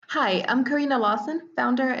Hi, I'm Karina Lawson,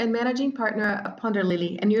 founder and managing partner of Ponder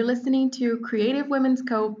Lily, and you're listening to Creative Women's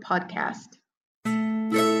Co. podcast.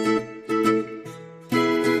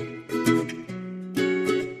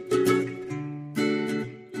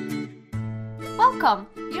 Welcome!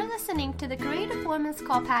 You're listening to the Creative Women's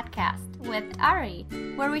Co. podcast with Ari,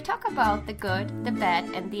 where we talk about the good, the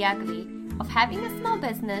bad, and the ugly of having a small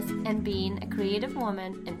business and being a creative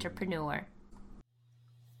woman entrepreneur.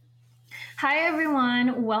 Hi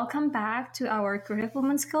everyone, welcome back to our Creative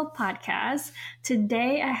Women's Co. podcast.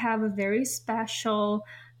 Today I have a very special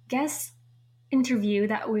guest interview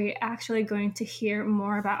that we're actually going to hear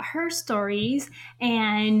more about her stories,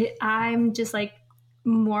 and I'm just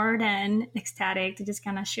more than ecstatic to just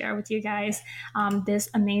kind of share with you guys this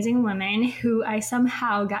amazing woman who I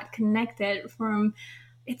somehow got connected from.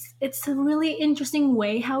 It's a really interesting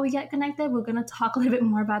way how we get connected. We're going to talk a little bit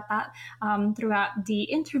more about that throughout the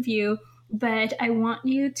interview, but I want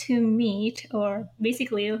you to meet or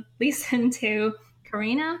basically listen to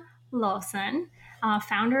Karina Lawson,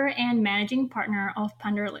 founder and managing partner of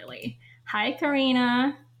Ponder Lily. Hi,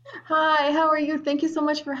 Karina. Hi, how are you? Thank you so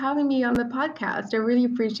much for having me on the podcast. I really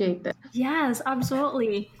appreciate this. Yes,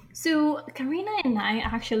 absolutely. So Karina and I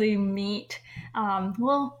actually meet,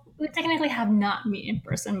 we technically have not met in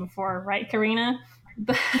person before, right, Karina?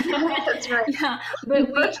 But that's right. Yeah, but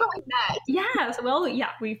we virtually met. Yes,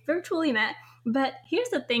 we virtually met. But here's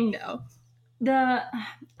the thing, though.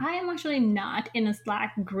 I am actually not in a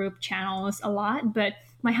Slack group channels a lot, but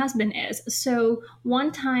my husband is. So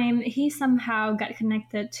one time he somehow got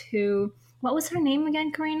connected to, what was her name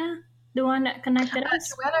again, Karina? The one that connected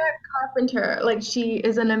us? Joanna Carpenter. She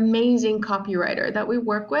is an amazing copywriter that we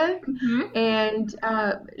work with. Mm-hmm. And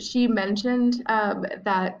she mentioned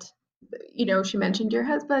that she mentioned your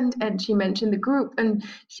husband and she mentioned the group, and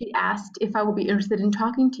she asked if I would be interested in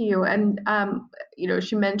talking to you. And,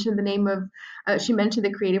 she mentioned the name of, she mentioned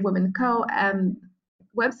the Creative Women Co.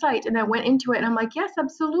 website, and I went into it and I'm like, yes,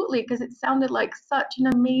 absolutely. Because it sounded like such an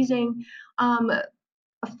amazing, a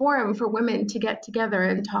forum for women to get together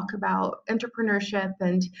and talk about entrepreneurship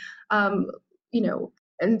and,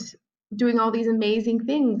 and doing all these amazing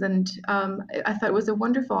things. And I thought it was a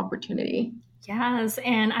wonderful opportunity. Yes,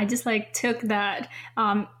 and I just took that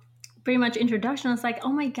pretty much introduction. I was like,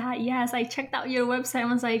 oh my God, yes, I checked out your website. I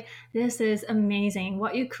was like, this is amazing.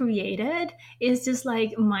 What you created is just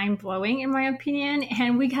mind blowing in my opinion.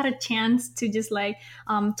 And we got a chance to just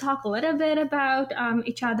talk a little bit about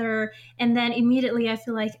each other. And then immediately I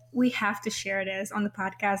feel like we have to share this on the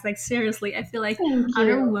podcast. Seriously, I feel like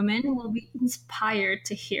other women will be inspired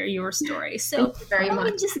to hear your story. So why don't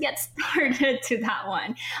we just get started to that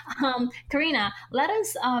one? Karina, let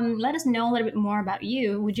us know a little bit more about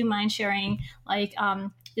you. Would you mind sharing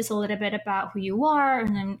just a little bit about who you are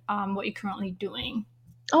and then what you're currently doing?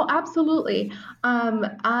 Oh, absolutely.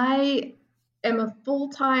 I am a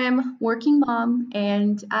full-time working mom,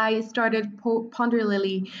 and I started Ponder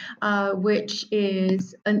Lily, which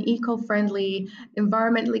is an eco-friendly,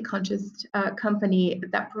 environmentally conscious company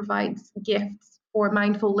that provides gifts for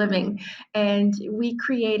mindful living. And we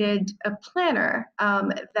created a planner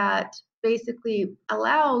that basically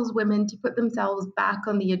allows women to put themselves back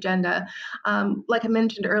on the agenda. Like I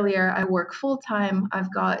mentioned earlier, I work full-time.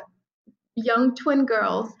 I've got young twin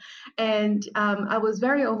girls, and I was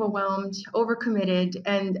very overwhelmed, overcommitted.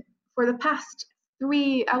 And for the past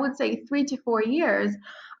I would say 3 to 4 years,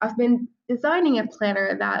 I've been designing a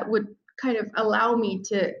planner that would kind of allow me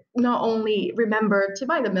to not only remember to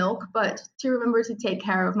buy the milk, but to remember to take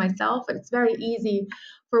care of myself. And it's very easy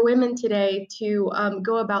for women today to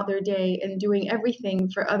go about their day and doing everything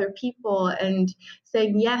for other people and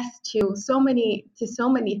saying yes to so many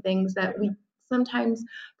things that we sometimes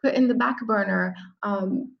put in the back burner,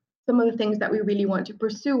 some of the things that we really want to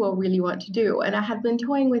pursue or really want to do. And I had been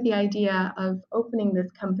toying with the idea of opening this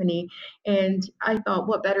company, and I thought,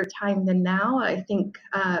 what better time than now? I think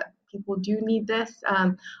people do need this.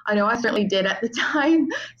 I know I certainly did at the time,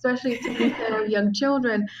 especially taking care of young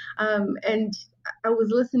children. And I was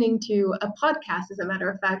listening to a podcast, as a matter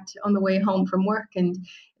of fact, on the way home from work, and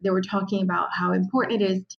they were talking about how important it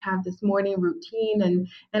is to have this morning routine. And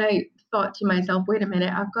I thought to myself, wait a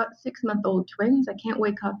minute, I've got 6-month-old twins. I can't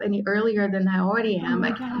wake up any earlier than I already am.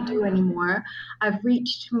 I can't do anymore. I've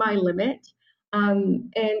reached my limit.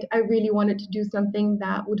 And I really wanted to do something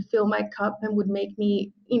that would fill my cup and would make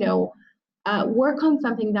me, work on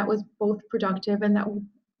something that was both productive and that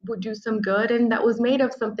would do some good, and that was made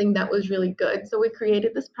of something that was really good. So we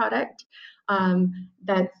created this product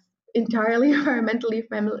that's entirely environmentally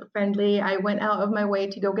friendly. I went out of my way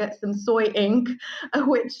to go get some soy ink,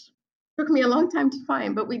 which took me a long time to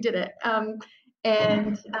find, but we did it.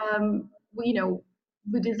 And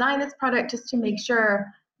we designed this product just to make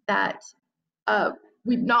sure that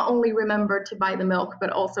we not only remember to buy the milk, but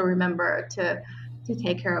also remember to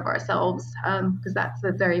take care of ourselves, because that's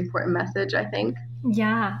a very important message, I think.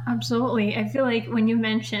 Yeah, absolutely. I feel like when you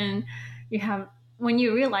mention you have when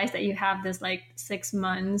you realize that you have this like 6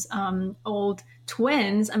 months old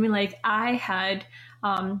twins, I mean, like I had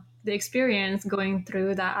the experience going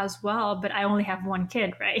through that as well, but I only have one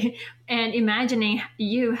kid, right? And imagining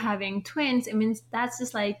you having twins, it means that's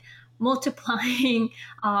just like multiplying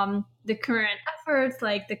the current efforts,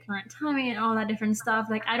 like the current timing and all that different stuff.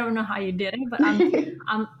 Like I don't know how you did it, but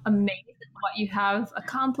I'm amazed what you have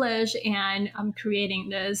accomplished, and creating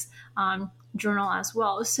this journal as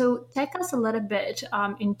well. So take us a little bit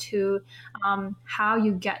into how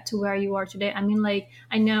you get to where you are today. I mean, like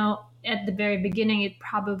I know at the very beginning it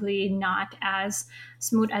probably not as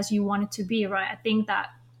smooth as you want it to be, right? I think that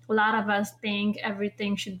a lot of us think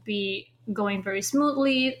everything should be going very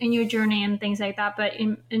smoothly in your journey and things like that, but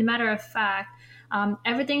in a matter of fact,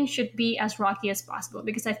 everything should be as rocky as possible,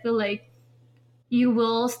 because I feel like you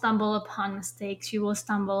will stumble upon mistakes, you will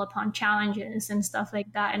stumble upon challenges and stuff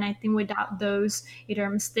like that. And I think without those, either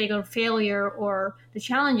mistake or failure or the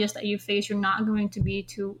challenges that you face, you're not going to be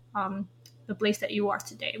to the place that you are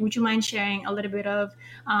today. Would you mind sharing a little bit of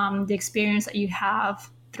the experience that you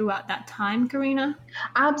have throughout that time, Karina?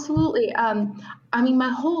 Absolutely. I mean, my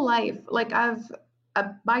whole life, like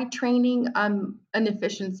by training, I'm an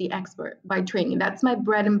efficiency expert by training. That's my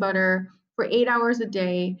bread and butter for 8 hours a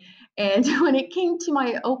day. And when it came to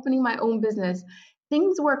my opening my own business,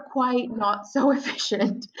 things were quite not so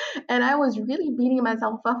efficient. And I was really beating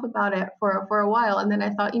myself up about it for a while. And then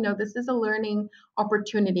I thought, this is a learning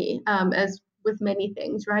opportunity, as with many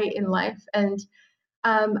things, right, in life. And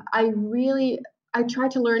I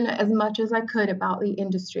tried to learn as much as I could about the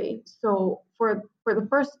industry. So for the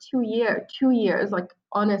first 2 years, like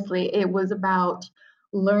honestly, it was about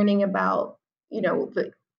learning about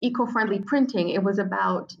the eco-friendly printing. It was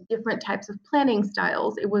about different types of planning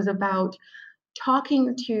styles. It was about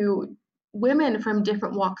talking to women from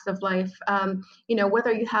different walks of life.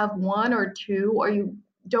 Whether you have one or two or you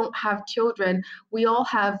don't have children, we all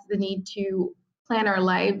have the need to plan our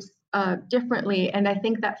lives differently. And I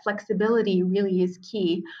think that flexibility really is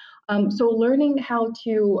key. So learning how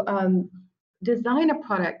to design a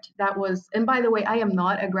product that was, and by the way, I am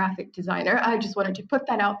not a graphic designer. I just wanted to put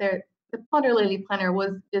that out there. The Ponder Lily planner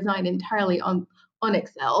was designed entirely on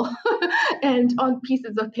Excel and on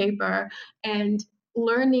pieces of paper, and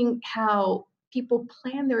learning how people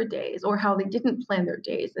plan their days or how they didn't plan their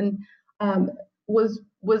days, and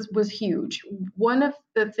was huge. One of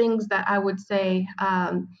the things that I would say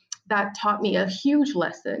that taught me a huge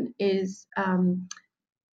lesson is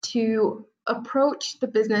to approach the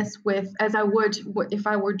business with as I would if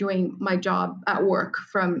I were doing my job at work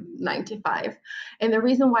from 9 to 5. And the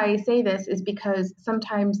reason why I say this is because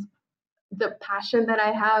sometimes the passion that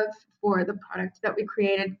I have for the product that we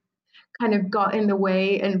created kind of got in the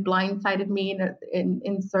way and blindsided me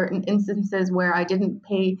in certain instances where I didn't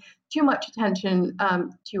pay too much attention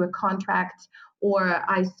to a contract, or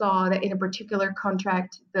I saw that in a particular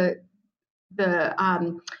contract the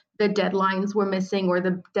deadlines were missing, or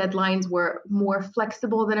the deadlines were more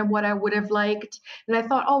flexible than what I would have liked. And I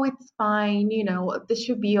thought, oh, it's fine, this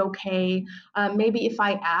should be okay. Maybe if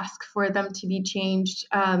I ask for them to be changed,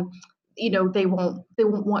 they won't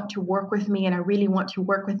want to work with me, and I really want to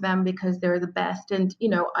work with them because they're the best. And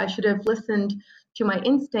I should have listened to my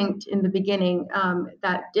instinct in the beginning.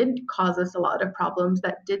 That did cause us a lot of problems,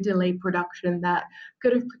 that did delay production, that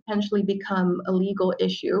could have potentially become a legal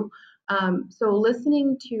issue. So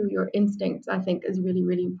listening to your instincts, I think, is really,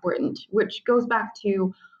 really important, which goes back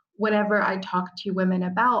to whenever I talk to women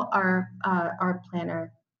about our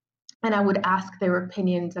planner, and I would ask their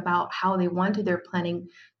opinions about how they wanted their planning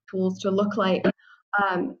tools to look like.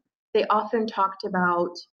 They often talked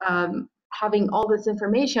about having all this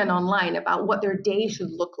information online about what their day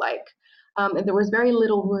should look like. And there was very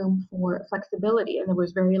little room for flexibility, and there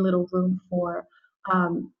was very little room for,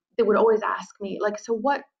 they would always ask me, like, so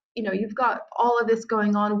what, you've got all of this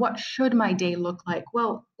going on, what should my day look like?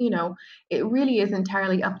 Well, it really is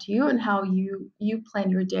entirely up to you and how you plan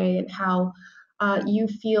your day, and how you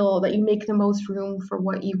feel that you make the most room for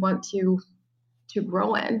what you want to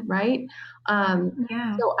grow in, right?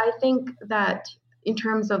 Yeah. So I think that in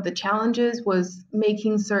terms of the challenges was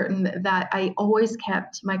making certain that I always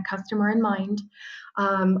kept my customer in mind.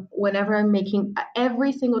 Whenever I'm making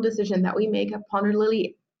every single decision that we make at Ponder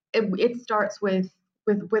Lily, it starts with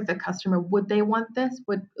the customer. Would they want this?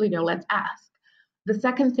 Let's ask. the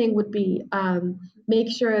second thing would be make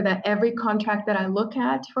sure that every contract that I look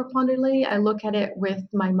at for Ponderly, I look at it with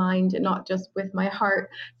my mind and not just with my heart.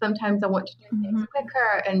 Sometimes I want to do things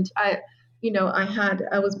quicker, and I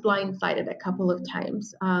was blindsided a couple of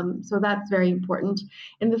times. So that's very important.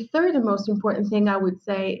 And the third and most important thing I would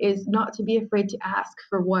say is not to be afraid to ask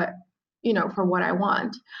for what I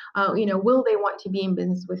want. Will they want to be in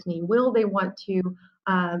business with me? Will they want to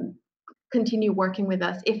continue working with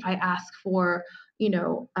us if I ask for,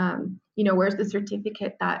 where's the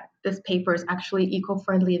certificate that this paper is actually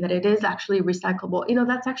eco-friendly, that it is actually recyclable?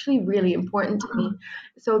 That's actually really important to me.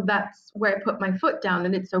 So that's where I put my foot down,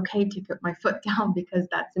 and it's okay to put my foot down because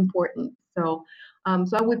that's important. So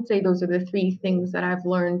I would say those are the three things that I've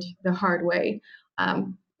learned the hard way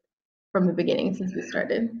from the beginning since we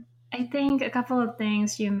started. I think a couple of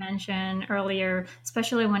things you mentioned earlier,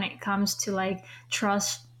 especially when it comes to like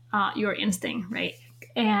trust your instinct, right?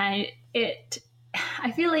 And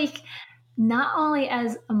I feel like not only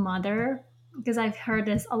as a mother, because I've heard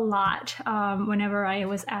this a lot whenever I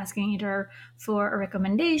was asking either for a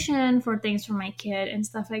recommendation for things for my kid and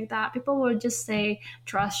stuff like that, people will just say,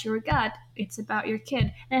 trust your gut. It's about your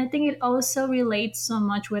kid. And I think it also relates so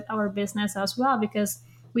much with our business as well, because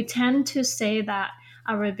we tend to say that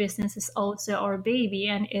our business is also our baby,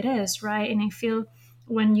 and it is, right? And I feel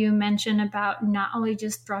when you mention about not only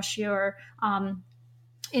just trust your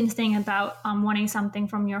instinct about wanting something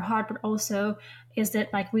from your heart, but also, is it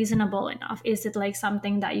like reasonable enough? Is it like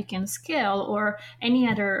something that you can scale, or any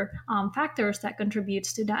other factors that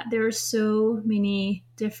contributes to that? There are so many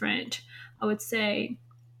different, I would say,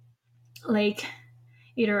 like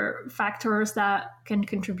either factors that can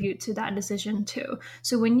contribute to that decision too.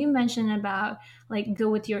 So when you mention about like go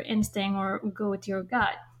with your instinct or go with your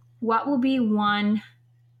gut, what will be one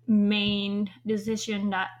main decision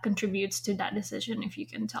that contributes to that decision, if you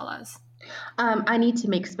can tell us? I need to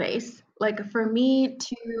make space. Like for me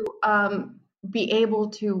to be able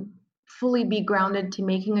to fully be grounded to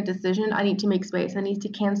making a decision, I need to make space. I need to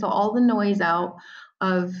cancel all the noise out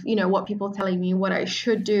of what people telling me what I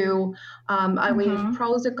should do. I weigh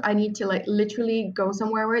pros. I need to like literally go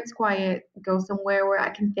somewhere where it's quiet, go somewhere where I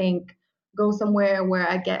can think, go somewhere where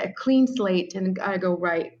I get a clean slate and I go,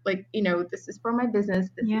 right, like, this is for my business.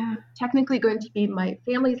 This is technically going to be my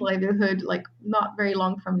family's livelihood, like not very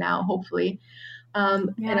long from now, hopefully.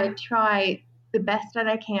 And I try the best that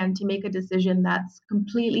I can to make a decision that's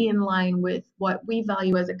completely in line with what we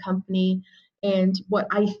value as a company and what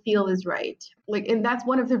I feel is right. Like, and that's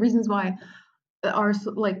one of the reasons why our,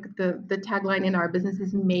 like the tagline in our business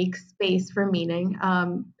is make space for meaning.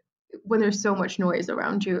 When there's so much noise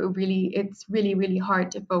around you, it's really, really hard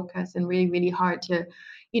to focus and really, really hard to,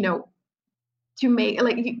 to make,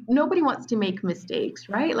 like, nobody wants to make mistakes,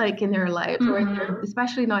 right? Like in their lives or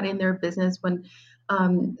especially not in their business when,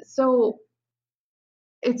 so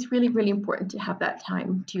it's really, really important to have that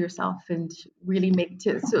time to yourself and really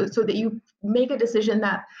so that you make a decision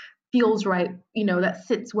that feels right, that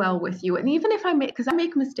sits well with you. And even if because I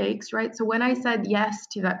make mistakes, right? So when I said yes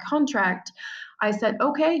to that contract, I said,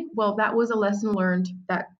 okay, well, that was a lesson learned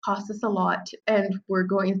that cost us a lot. And we're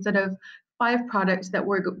going, instead of 5 products that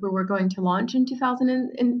we're going to launch in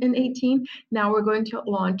 2018, now we're going to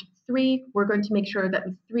launch 3. We're going to make sure that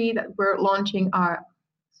the 3 that we're launching are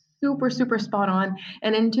super, super spot on.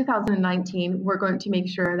 And in 2019, we're going to make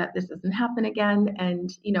sure that this doesn't happen again.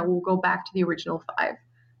 And, we'll go back to the original 5.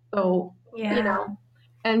 So,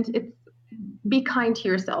 and it's be kind to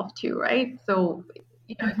yourself too, right? So,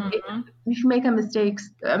 if you make a mistake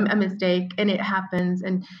and it happens,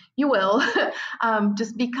 and you will,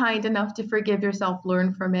 just be kind enough to forgive yourself,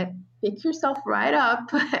 learn from it, pick yourself right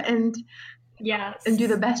up and do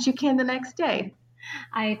the best you can the next day.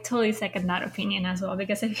 I totally second that opinion as well,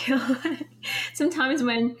 because I feel like sometimes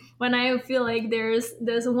when I feel like there's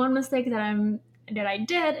one mistake that I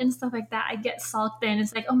did and stuff like that, I get sulked and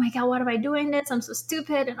it's like, oh my God, what am I doing this? I'm so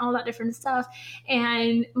stupid and all that different stuff.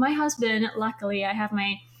 And my husband, luckily I have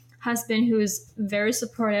my husband who's very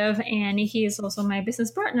supportive, and he is also my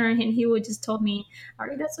business partner, and he would just told me,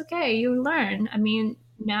 Ari, that's okay, you learn. I mean,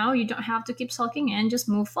 now you don't have to keep sulking and just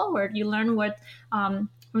move forward. You learn what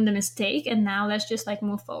from the mistake, and now let's just like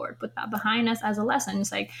move forward, put that behind us as a lesson.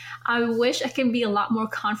 It's like, I wish I can be a lot more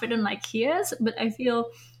confident like he is, but I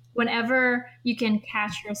feel whenever you can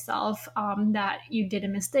catch yourself that you did a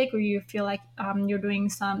mistake, or you feel like you're doing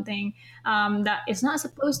something that is not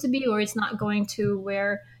supposed to be, or it's not going to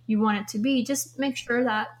where you want it to be, just make sure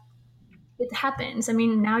that it happens. I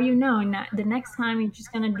mean, now and the next time you're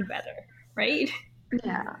just gonna do better, right?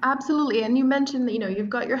 Yeah, absolutely. And you mentioned that, you've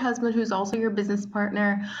got your husband who's also your business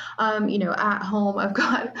partner, at home. I've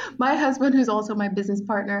got my husband who's also my business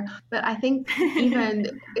partner. But I think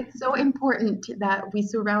even it's so important that we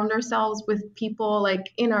surround ourselves with people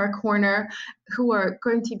like in our corner who are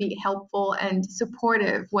going to be helpful and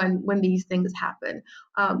supportive when these things happen.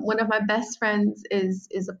 One of my best friends is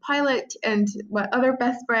a pilot, and my other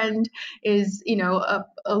best friend is,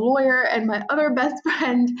 a lawyer, and my other best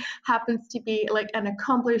friend happens to be like an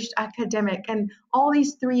accomplished academic. And all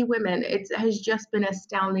these three women, it has just been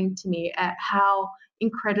astounding to me at how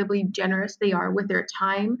incredibly generous they are with their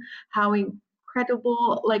time, how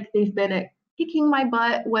incredible like they've been at kicking my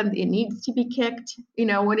butt when it needs to be kicked.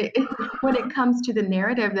 When it comes to the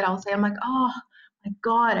narrative that I'll say, I'm like, oh my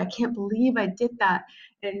God, I can't believe I did that.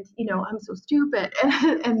 And, I'm so stupid.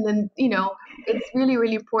 And then, it's really,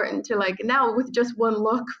 really important to like now with just one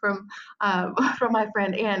look from my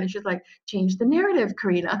friend Anne, and she's like, change the narrative,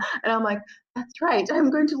 Karina. And I'm like, that's right.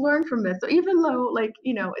 I'm going to learn from this. So even though like,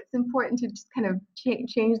 it's important to just kind of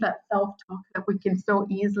change that self-talk that we can so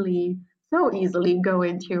easily go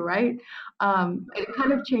into, right? It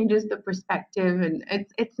kind of changes the perspective, and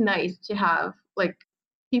it's nice to have like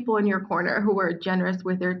people in your corner who are generous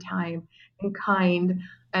with their time and kind,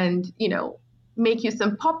 and make you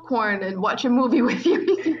some popcorn and watch a movie with you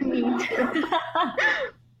if you need to.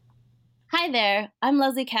 Hi there, I'm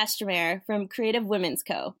Leslie Castromere from Creative Women's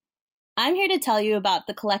Co. I'm here to tell you about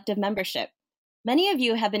the Collective membership. Many of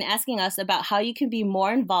you have been asking us about how you can be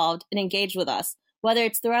more involved and engaged with us, whether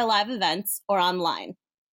it's through our live events or online.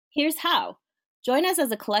 Here's how. Join us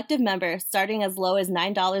as a Collective member starting as low as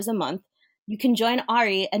 $9 a month. You can join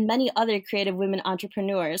Ari and many other creative women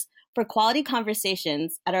entrepreneurs for quality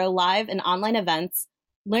conversations at our live and online events,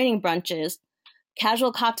 learning brunches,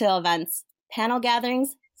 casual cocktail events, panel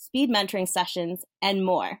gatherings, speed mentoring sessions, and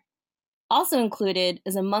more. Also included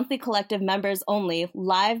is a monthly Collective members only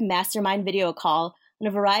live mastermind video call on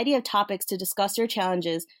a variety of topics to discuss your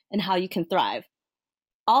challenges and how you can thrive.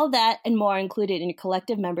 All that and more included in your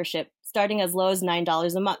Collective membership starting as low as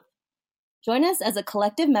 $9 a month. Join us as a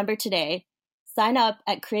Collective member today. Sign up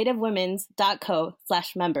at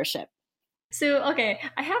creativewomen's.co/membership. So, okay,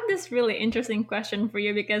 I have this really interesting question for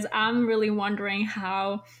you because I'm really wondering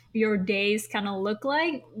how your days kind of look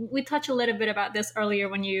like. We touched a little bit about this earlier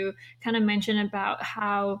when you kind of mentioned about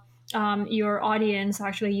how your audience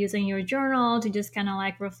actually using your journal to just kind of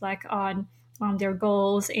like reflect on their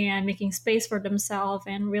goals and making space for themselves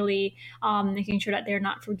and really making sure that they're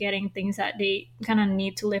not forgetting things that they kind of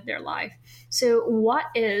need to live their life. So, what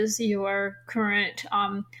is your current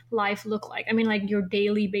life look like? I mean, like your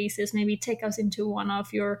daily basis. Maybe take us into one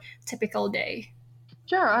of your typical day.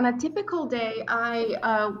 Sure. On a typical day,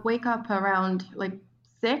 I wake up around like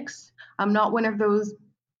 6. I'm not one of those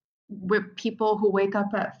with people who wake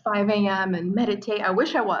up at 5 a.m. and meditate. I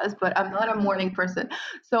wish I was, but I'm not a morning person.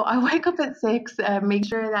 So I wake up at 6, make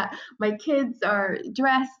sure that my kids are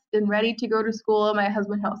dressed and ready to go to school. My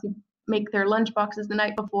husband helps me make their lunch boxes the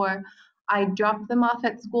night before. I drop them off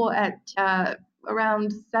at school at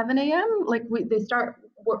around 7 a.m. Like they start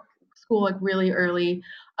school like really early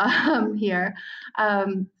here.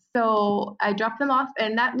 So I drop them off,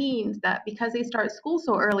 and that means that because they start school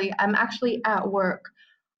so early, I'm actually at work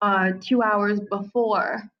 2 hours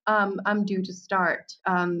before I'm due to start.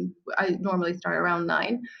 I normally start around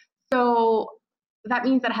 9. So that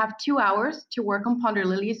means that I have 2 hours to work on Ponder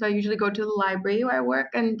Lily. So I usually go to the library where I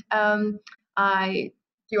work, and I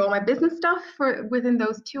do all my business stuff for within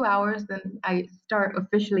those 2 hours. Then I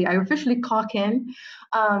officially clock in.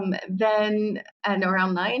 Then and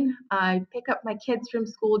around 9, I pick up my kids from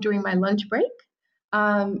school during my lunch break.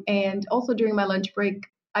 And also during my lunch break,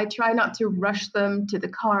 I try not to rush them to the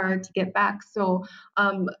car to get back. So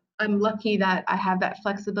I'm lucky that I have that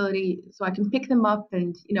flexibility so I can pick them up.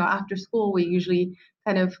 And, after school, we usually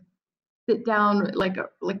kind of sit down like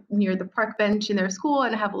near the park bench in their school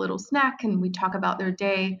and have a little snack, and we talk about their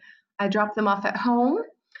day. I drop them off at home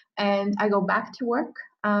and I go back to work.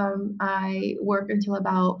 I work until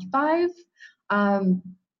about 5. Um,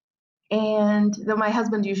 and though my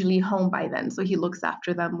husband's usually home by then, so he looks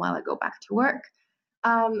after them while I go back to work.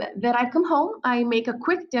 Then I come home, I make a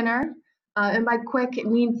quick dinner, and by quick it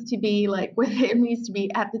needs to be it needs to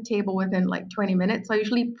be at the table within like 20 minutes. So I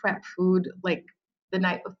usually prep food like the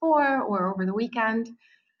night before or over the weekend.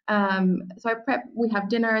 We have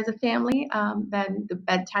dinner as a family. Then the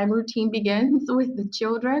bedtime routine begins with the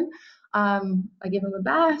children. I give them a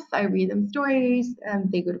bath, I read them stories,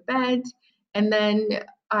 and they go to bed. And then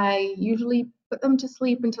I usually put them to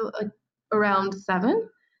sleep until around 7.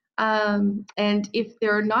 And if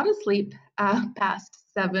they're not asleep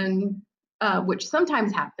past 7, which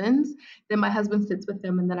sometimes happens, then my husband sits with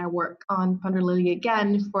them and then I work on Ponder Lily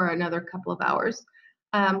again for another couple of hours.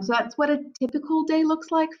 So that's what a typical day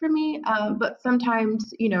looks like for me. But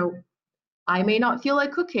sometimes, I may not feel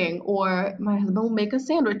like cooking, or my husband will make us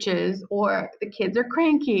sandwiches, or the kids are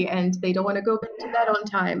cranky and they don't want to go to bed on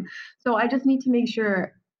time. So I just need to make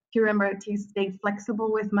sure to remember to stay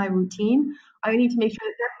flexible with my routine. I need to make sure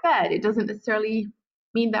that they're fed. It doesn't necessarily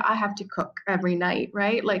mean that I have to cook every night,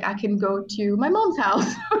 right? Like I can go to my mom's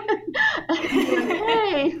house and be like,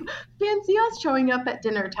 hey, fancy us showing up at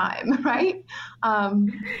dinner time, right?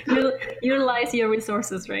 You utilize your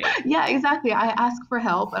resources, right? Yeah, exactly. I ask for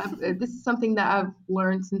help. This is something that I've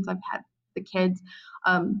learned since I've had the kids,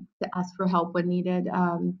 to ask for help when needed.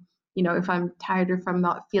 If I'm tired or if I'm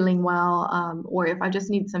not feeling well, or if I just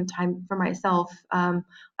need some time for myself,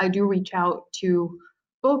 I do reach out to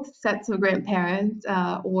both sets of grandparents,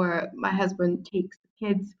 or my husband takes the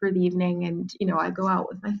kids for the evening, and I go out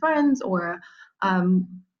with my friends, or um,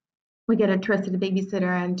 we get a trusted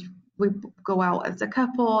babysitter and we go out as a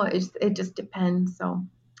couple. It just depends. So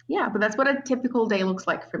yeah, but that's what a typical day looks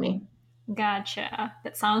like for me. Gotcha.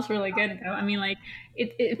 That sounds really good, though. I mean, like,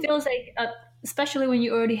 it feels like, especially when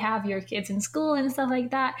you already have your kids in school and stuff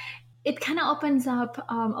like that, it kind of opens up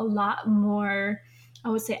a lot more, I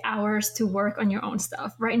would say, hours to work on your own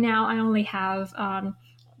stuff. Right now, I only have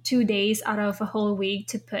 2 days out of a whole week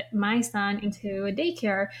to put my son into a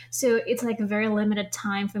daycare. So it's like a very limited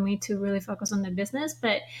time for me to really focus on the business.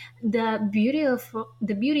 But the beauty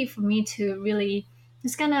for me to really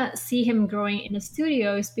just gonna see him growing in the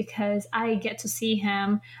studios, because I get to see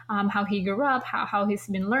him, how he grew up, how he's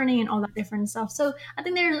been learning and all that different stuff. So I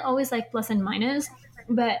think there's always like plus and minus,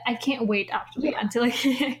 but I can't wait actually until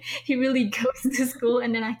he really goes to school,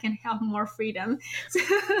 and then I can have more freedom. So,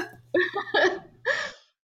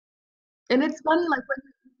 And it's funny, like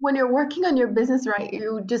when you're working on your business, right?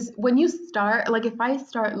 When you start, like if I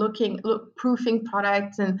start proofing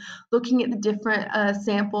products and looking at the different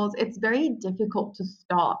samples, it's very difficult to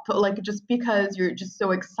stop. Like just because you're just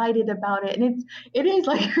so excited about it, and it is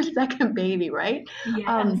like your second baby, right?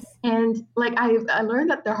 yes. And like I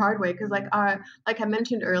learned that the hard way, because like I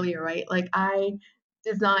mentioned earlier, right? Like I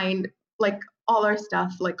designed like all our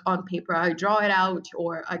stuff like on paper. I draw it out,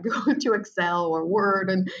 or I go to Excel or Word,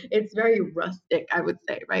 and it's very rustic, I would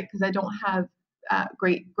say, right? Because I don't have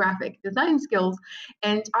great graphic design skills,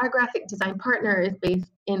 and our graphic design partner is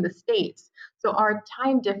based in the States, so our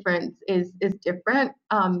time difference is different.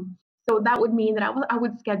 So that would mean that I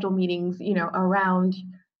would schedule meetings, around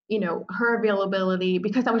her availability,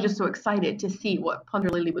 because I was just so excited to see what Ponder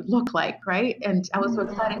Lily would look like, right? And I was so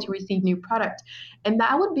excited to receive new product. And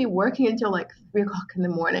that would be working until like 3 o'clock in the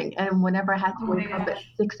morning. And whenever I had to wake up at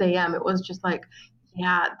 6 a.m., it was just like,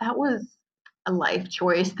 yeah, that was a life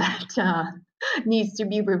choice that needs to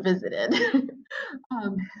be revisited.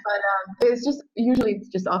 But it's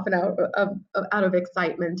just often out of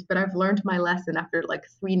excitement. But I've learned my lesson after like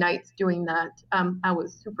 3 nights doing that. I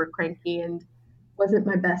was super cranky and wasn't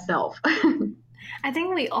my best self. I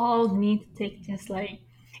think we all need to take just like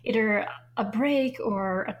either a break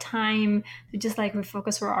or a time to just like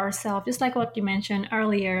refocus for ourselves, just like what you mentioned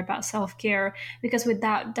earlier about self-care, because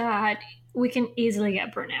without that, we can easily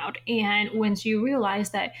get burnout. And once you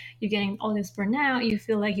realize that you're getting all this burnout, you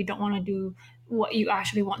feel like you don't want to do what you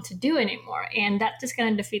actually want to do anymore. And that just kind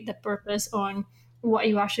of defeat the purpose on what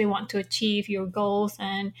you actually want to achieve, your goals,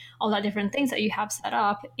 and all that different things that you have set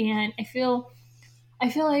up. And I feel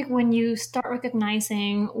like when you start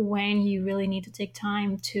recognizing when you really need to take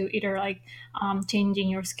time to either like changing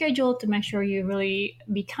your schedule to make sure you really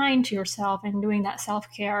be kind to yourself and doing that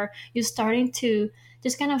self-care, you're starting to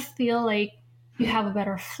just kind of feel like you have a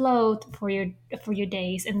better flow for your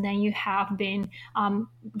days, and then you have been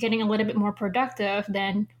getting a little bit more productive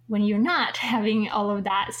than when you're not having all of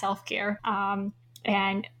that self-care,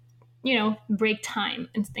 and break time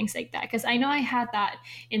and things like that. Because I know I had that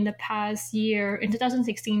in the past year. In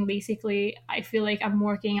 2016, basically, I feel like I'm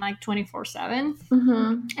working like 24/7.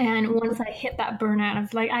 And once I hit that burnout, I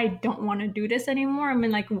was like, I don't want to do this anymore. I mean,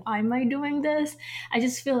 like, why am I doing this? I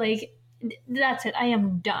just feel like that's it. I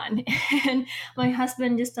am done. And my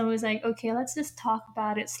husband just always like, okay, let's just talk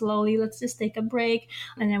about it slowly. Let's just take a break,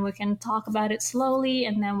 and then we can talk about it slowly,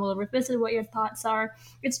 and then we'll revisit what your thoughts are.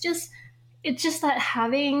 It's just that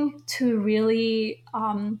having to really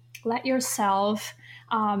let yourself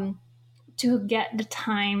to get the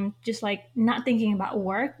time, just like not thinking about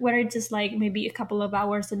work, whether it's just like maybe a couple of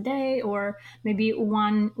hours a day, or maybe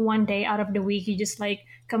one day out of the week you just like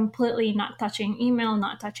completely not touching email,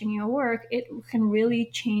 not touching your work. It can really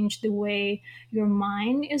change the way your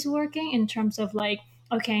mind is working in terms of like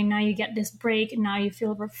okay, now you get this break, now you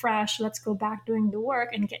feel refreshed, let's go back doing the work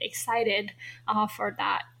and get excited for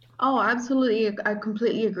that. Oh, absolutely. I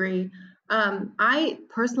completely agree. I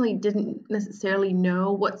personally didn't necessarily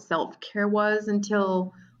know what self-care was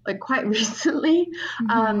until like quite recently.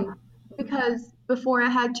 Mm-hmm. Um, because before I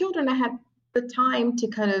had children, I had the time to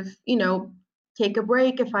kind of, take a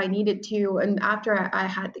break if I needed to. And after I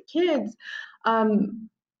had the kids, um,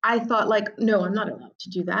 I thought like, no, I'm not allowed to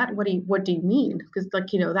do that. What do you mean? Because like,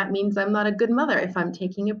 that means I'm not a good mother if I'm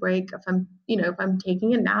taking a break, if I'm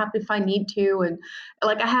taking a nap, if I need to. And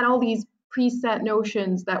like I had all these preset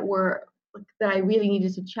notions that were like, that I really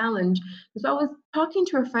needed to challenge. So I was talking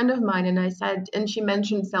to a friend of mine and I said, and she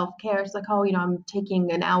mentioned self-care. It's like, oh, I'm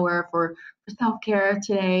taking an hour for self-care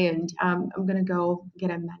today and I'm going to go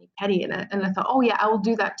get a mani-pedi. And I thought, oh yeah, I will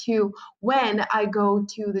do that too when I go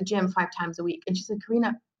to the gym 5 times a week. And she said,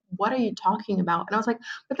 Karina, what are you talking about? And I was like,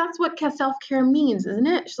 but that's what self-care means, isn't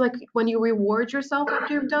it? She's like, when you reward yourself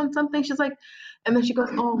after you've done something. She's like, and then she goes,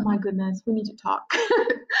 oh my goodness, we need to talk.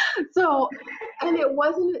 So, and it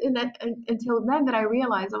wasn't until then that I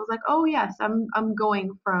realized I was like, oh yes, I'm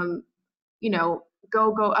going from,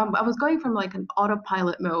 go. I was going from like an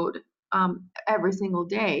autopilot mode every single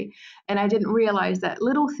day, and I didn't realize that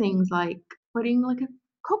little things like putting like a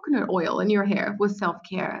coconut oil in your hair was self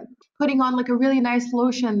care. Putting on like a really nice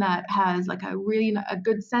lotion that has like a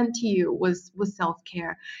good scent to you was self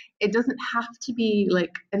care. It doesn't have to be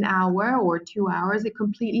like an hour or 2 hours. It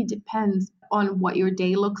completely depends on what your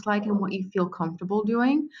day looks like and what you feel comfortable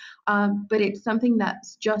doing. But it's something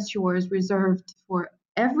that's just yours, reserved for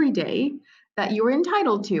every day that you're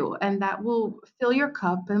entitled to, and that will fill your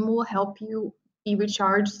cup and will help you be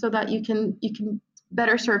recharged so that you can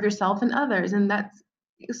better serve yourself and others. And that's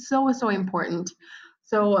so important.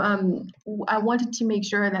 So I wanted to make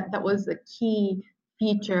sure that that was a key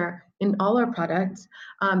feature in all our products.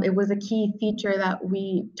 It was a key feature that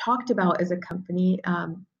we talked about as a company,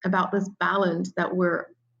 about this balance that we're,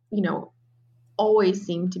 always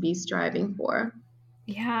seem to be striving for.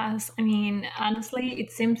 Yes, I mean, honestly,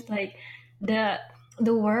 it seems like the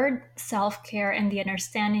the word self-care and the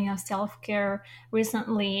understanding of self-care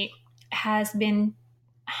recently has been,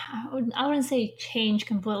 I wouldn't say changed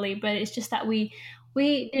completely, but it's just that we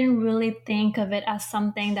didn't really think of it as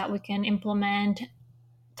something that we can implement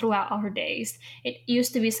throughout our days. It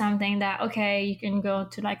used to be something that, okay, you can go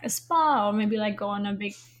to like a spa or maybe like go on a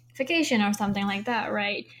big vacation or something like that,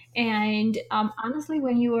 right? And honestly,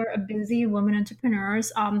 when you are a busy woman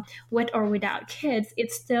entrepreneurs, with or without kids,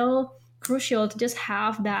 it's still crucial to just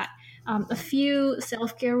have that, a few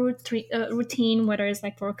self-care routine, whether it's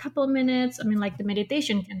like for a couple of minutes. I mean, like the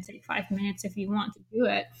meditation can take 5 minutes if you want to do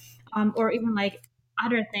it, or even like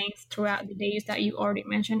other things throughout the days that you already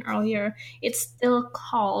mentioned earlier. It's still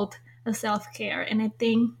called a self-care. And I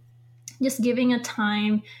think just giving a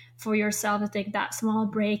time for yourself to take that small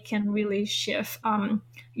break can really shift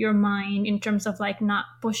your mind in terms of like not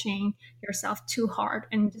pushing yourself too hard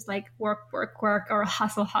and just like work or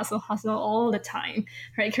hustle all the time,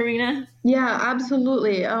 right, Karina? Yeah,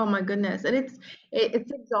 absolutely. Oh my goodness. And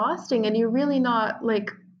it's exhausting and you're really not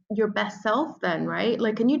like your best self then, right?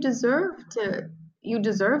 Like and you deserve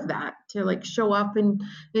that to like show up in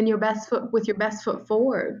your best foot with your best foot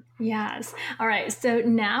forward. Yes. All right. So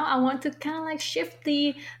now I want to kind of like shift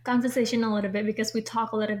the conversation a little bit because we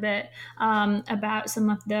talk a little bit about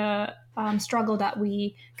some of the struggle that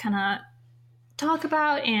we kind of talk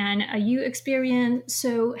about and you experience.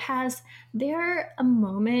 So, has there a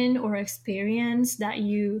moment or experience that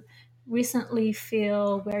you recently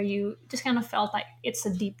feel where you just kind of felt like it's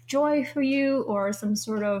a deep joy for you, or some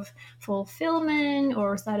sort of fulfillment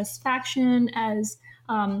or satisfaction as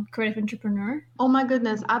creative entrepreneur? Oh my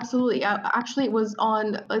goodness, absolutely. Actually, it was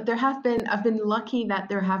on like I've been lucky that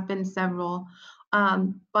there have been several.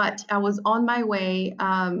 But I was on my way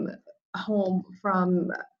home from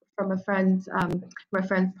a friend's my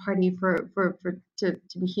friend's party to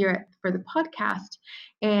be here for the podcast,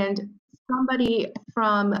 and somebody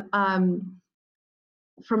from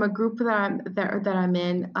a group that I'm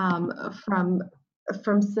in,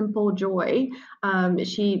 from Simple Joy.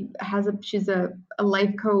 She's a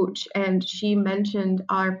life coach, and she mentioned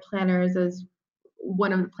our planners as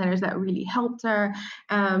one of the planners that really helped her.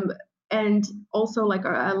 And also like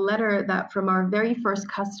a letter that from our very first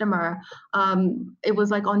customer. It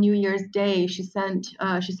was like on New Year's Day. She sent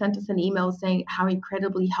us an email saying how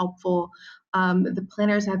incredibly helpful the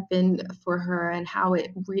planners have been for her, and how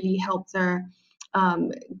it really helps her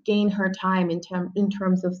um, gain her time in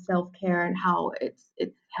terms of self care, and how it's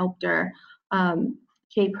helped her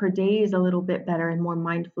shape her days a little bit better and more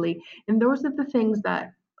mindfully. And those are the things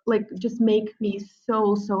that like just make me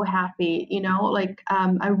so happy, like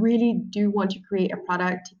I really do want to create a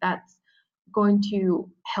product that's going to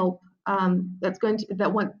help,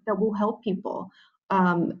 that will help people,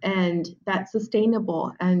 and that's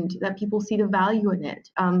sustainable and that people see the value in it.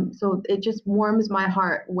 So it just warms my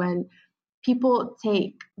heart when people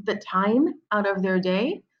take the time out of their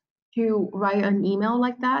day to write an email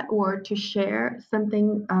like that, or to share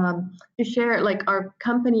something, to share like our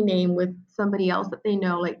company name with somebody else that they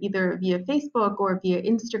know, like either via Facebook or via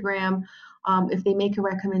Instagram. If they make a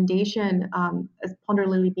recommendation, as Ponder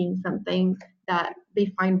Lily being something that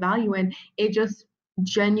they find value in, it just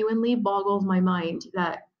genuinely boggles my mind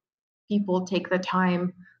that people take the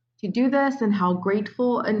time to do this, and how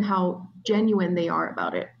grateful and how genuine they are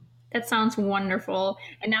about it. That sounds wonderful.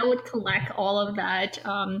 And I would collect all of that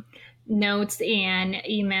notes and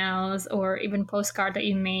emails or even postcard that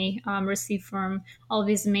you may receive from all of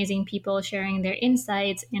these amazing people sharing their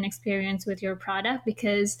insights and experience with your product.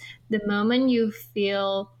 Because the moment you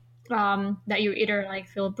feel that you either like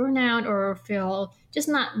feel burnout or feel just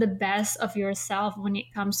not the best of yourself when it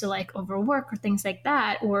comes to like overwork or things like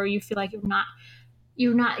that, or you feel like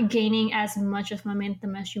you're not gaining as much of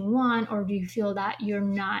momentum as you want, or do you feel that you're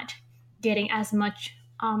not getting as much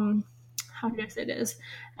how do I say this,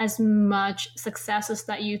 as much successes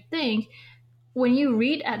that you think, when you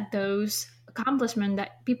read at those accomplishments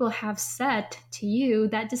that people have said to you,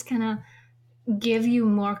 that just kind of give you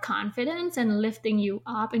more confidence and lifting you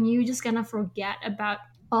up, and you just kind of forget about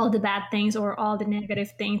all the bad things or all the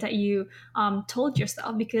negative things that you told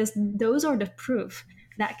yourself, because those are the proof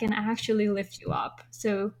that can actually lift you up.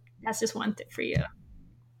 So that's just one tip for you.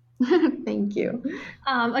 Thank you.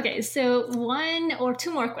 Okay, so one or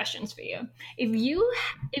two more questions for you. If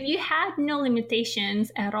you had no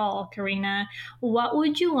limitations at all, Karina, what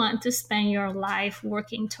would you want to spend your life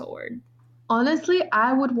working toward? Honestly,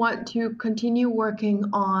 I would want to continue working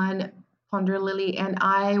on Ponder Lily, and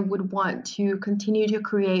I would want to continue to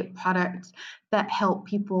create products that help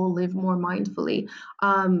people live more mindfully.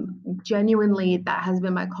 Genuinely, that has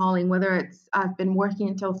been my calling, whether it's I've been working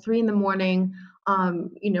until 3 in the morning,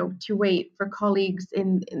 to wait for colleagues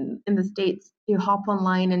in the States to hop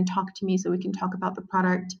online and talk to me so we can talk about the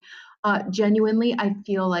product. Genuinely, I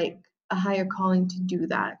feel like a higher calling to do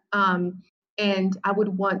that. And I would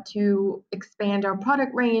want to expand our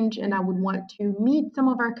product range, and I would want to meet some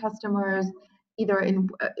of our customers either in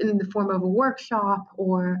the form of a workshop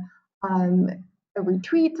or a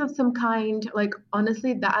retreat of some kind. Like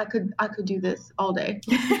honestly, that I could do this all day.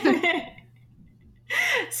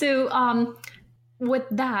 So with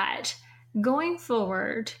that, going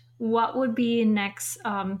forward, what would be next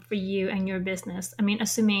for you and your business? I mean,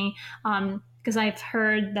 assuming because I've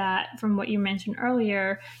heard that from what you mentioned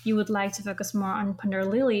earlier, you would like to focus more on Ponder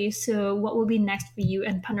Lily. So what will be next for you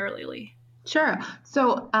and Ponder Lily? Sure.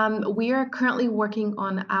 So we are currently working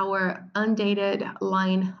on our undated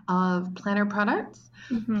line of planner products,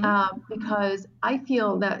 because I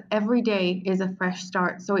feel that every day is a fresh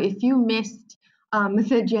start. So if you missed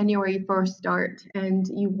the January 1st start and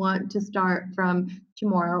you want to start from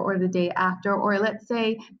tomorrow or the day after, or let's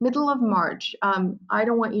say middle of March, I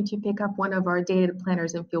don't want you to pick up one of our dated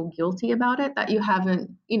planners and feel guilty about it, that you haven't,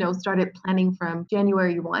 started planning from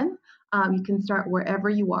January 1. You can start wherever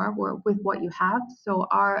you are with what you have. So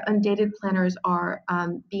our undated planners are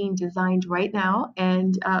being designed right now,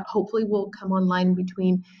 and hopefully will come online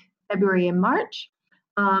between February and March.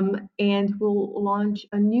 And we'll launch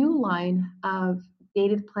a new line of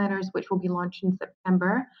dated planners, which will be launched in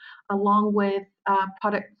September, along with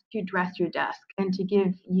products to dress your desk and to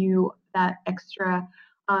give you that extra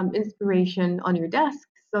inspiration on your desk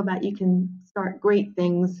so that you can start great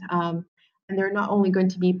things. And they're not only going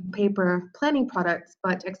to be paper planning products,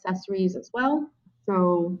 but accessories as well.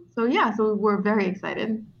 So we're very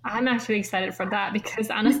excited. I'm actually excited for that because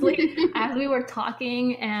honestly, as we were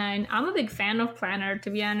talking, and I'm a big fan of planner, to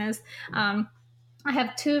be honest. I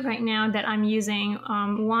have two right now that I'm using.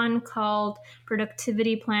 One called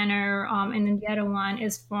Productivity Planner, and then the other one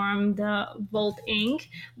is from the Volt Ink.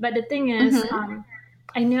 But the thing is,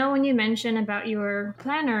 I know when you mentioned about your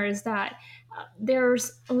planners that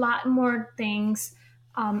there's a lot more things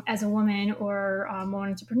as a woman or more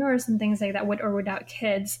entrepreneurs and things like that, with or without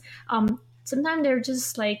kids. Sometimes they're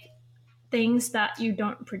just like things that you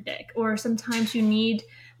don't predict, or sometimes you need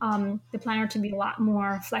the planner to be a lot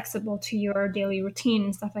more flexible to your daily routine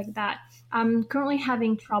and stuff like that. I'm currently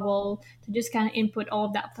having trouble to just kind of input all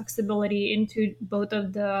of that flexibility into both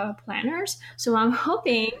of the planners. So I'm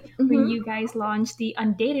hoping when you guys launch the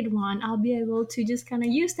undated one, I'll be able to just kind of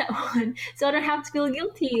use that one so I don't have to feel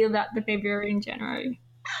guilty about the February and January.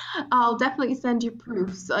 I'll definitely send you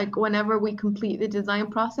proofs. Like whenever we complete the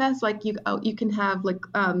design process, like you can have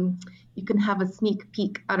you can have a sneak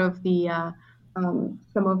peek out of the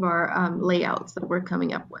some of our layouts that we're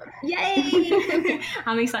coming up with. Yay!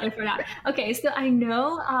 I'm excited for that. Okay, so I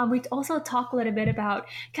know we also talk a little bit about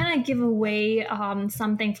kind of give away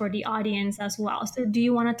something for the audience as well. So do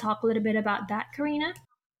you want to talk a little bit about that, Karina?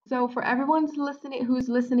 So for everyone who's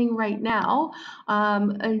listening right now,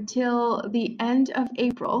 until the end of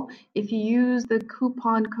April, if you use the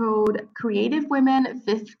coupon code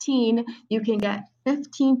CreativeWomen15, you can get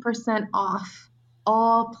 15% off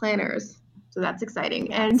all planners. So that's exciting.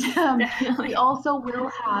 Yes, And definitely. we also will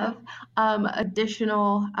have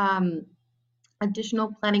additional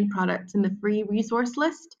planning products in the free resource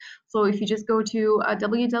list. So if you just go to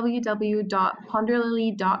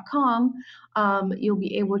www.ponderlily.com, you'll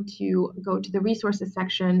be able to go to the resources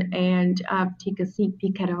section and take a sneak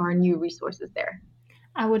peek at our new resources there.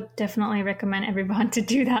 I would definitely recommend everyone to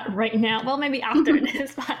do that right now. Well, maybe after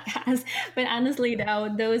this podcast. But honestly, though,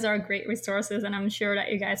 those are great resources, and I'm sure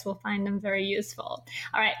that you guys will find them very useful.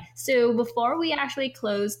 All right. So before we actually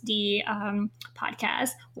close the podcast,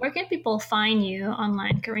 where can people find you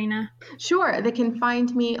online, Karina? Sure. They can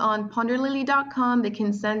find me on ponderlily.com. They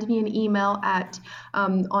can send me an email at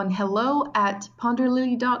on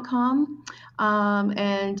hello@ponderlily.com.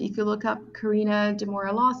 And if you look up Karina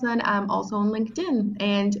Demora Lawson, I'm also on LinkedIn,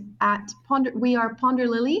 and we are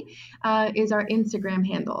Ponderlily is our Instagram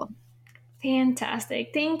handle.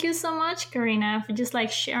 Fantastic. Thank you so much, Karina, for just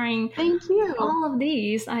sharing Thank you. all of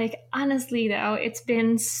these. Honestly, though, it's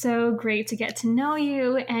been so great to get to know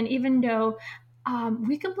you. And even though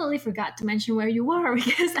we completely forgot to mention where you were,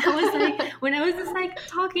 because I was when I was just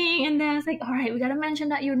talking, and then I was all right, we got to mention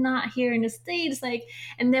that you're not here in the States.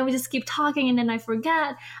 And then we just keep talking, and then I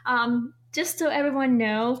forget. Just so everyone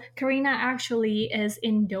know, Karina actually is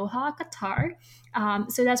in Doha, Qatar.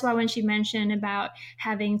 So that's why when she mentioned about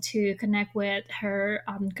having to connect with her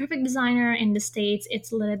graphic designer in the States,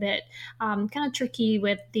 it's a little bit kind of tricky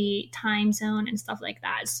with the time zone and stuff like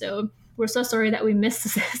that. So we're so sorry that we missed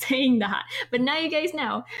saying that. But now you guys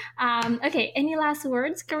know. Okay, any last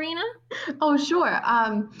words, Karina? Oh, sure.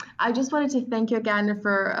 I just wanted to thank you again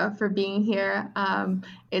for being here.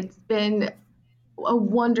 It's been a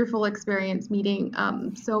wonderful experience meeting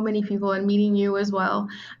so many people and meeting you as well.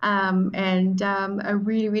 And I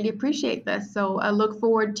really, really appreciate this. So I look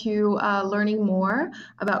forward to learning more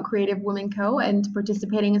about Creative Women Co. and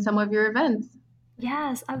participating in some of your events.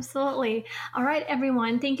 Yes, absolutely. All right,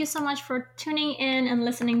 everyone. Thank you so much for tuning in and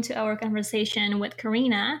listening to our conversation with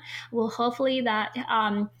Karina. Well, hopefully that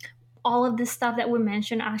all of the stuff that we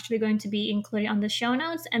mentioned are actually going to be included on the show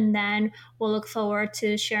notes, and then we'll look forward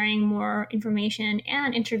to sharing more information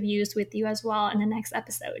and interviews with you as well in the next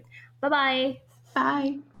episode. Bye-bye.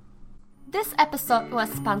 Bye. This episode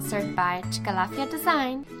was sponsored by Chicalafia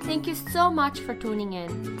Design. Thank you so much for tuning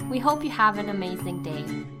in. We hope you have an amazing day.